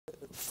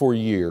For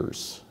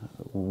years,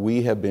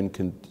 we have been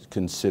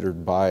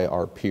considered by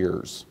our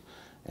peers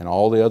and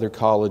all the other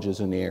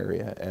colleges in the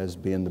area as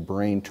being the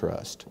brain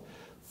trust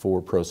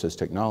for process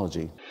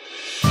technology.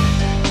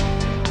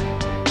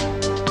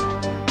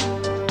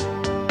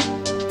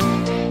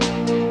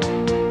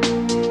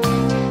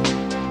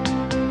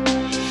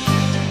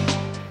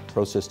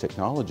 Process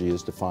technology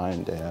is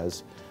defined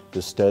as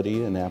the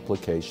study and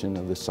application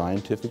of the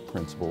scientific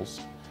principles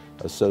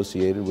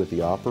associated with the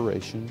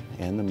operation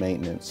and the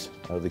maintenance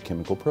of the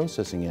chemical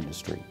processing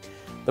industry.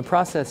 The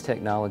Process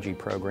Technology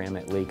program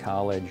at Lee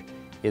College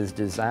is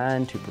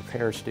designed to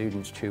prepare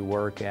students to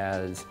work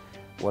as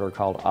what are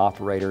called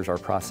operators or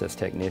process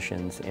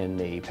technicians in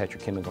the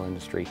petrochemical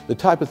industry. The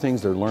type of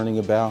things they're learning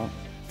about,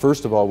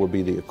 first of all, would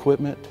be the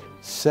equipment.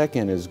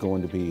 Second is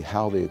going to be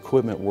how the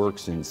equipment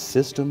works in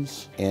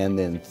systems. And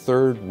then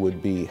third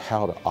would be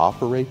how to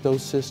operate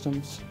those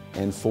systems.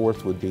 And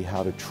fourth would be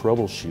how to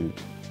troubleshoot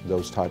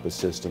those type of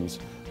systems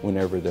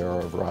whenever there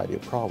are a variety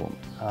of problems.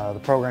 The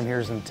program here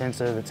is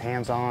intensive, it's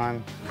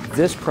hands-on.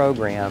 This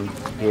program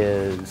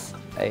is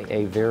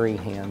a very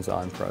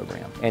hands-on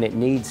program, and it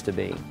needs to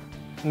be.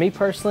 Me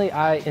personally,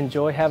 I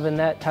enjoy having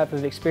that type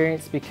of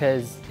experience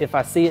because if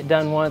I see it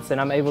done once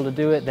and I'm able to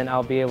do it, then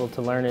I'll be able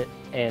to learn it,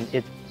 and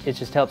it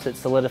just helps it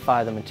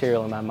solidify the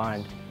material in my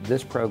mind.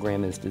 This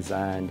program is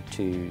designed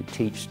to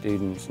teach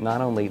students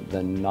not only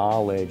the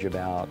knowledge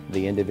about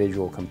the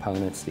individual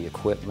components, the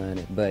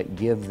equipment, but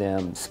give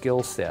them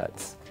skill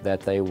sets that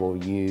they will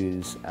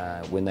use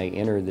when they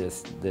enter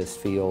this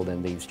field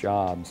and these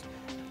jobs.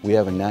 We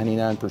have a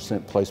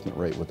 99% placement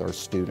rate with our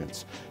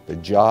students. The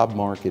job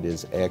market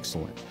is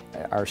excellent.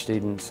 Our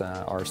students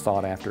are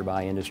sought after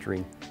by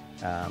industry.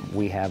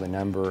 We have a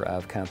number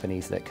of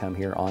companies that come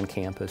here on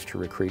campus to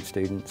recruit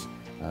students.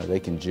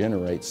 They can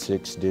generate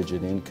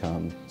 6-digit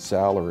income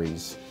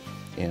salaries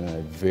in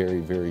a very,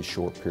 very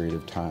short period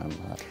of time.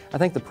 I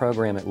think the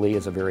program at Lee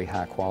is a very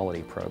high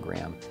quality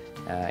program,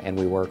 and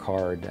we work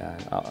hard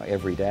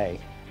every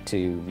day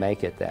to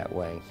make it that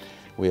way.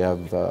 We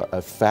have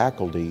a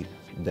faculty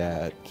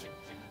that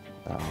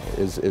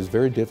is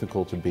very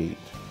difficult to beat.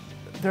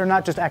 They're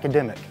not just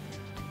academic.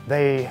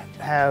 They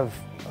have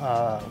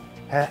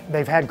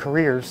they've had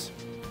careers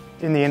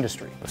in the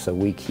industry. So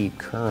we keep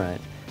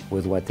current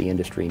with what the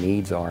industry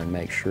needs are and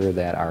make sure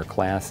that our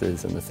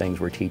classes and the things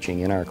we're teaching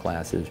in our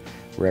classes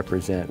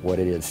represent what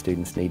it is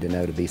students need to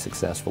know to be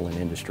successful in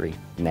industry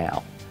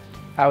now.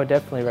 I would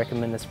definitely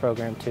recommend this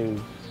program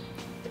to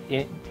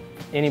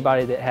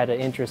anybody that had an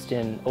interest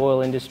in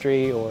oil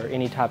industry or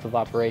any type of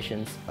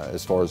operations.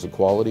 As far as the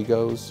quality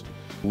goes,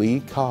 Lee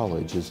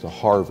College is the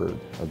Harvard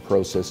of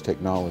process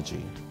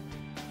technology.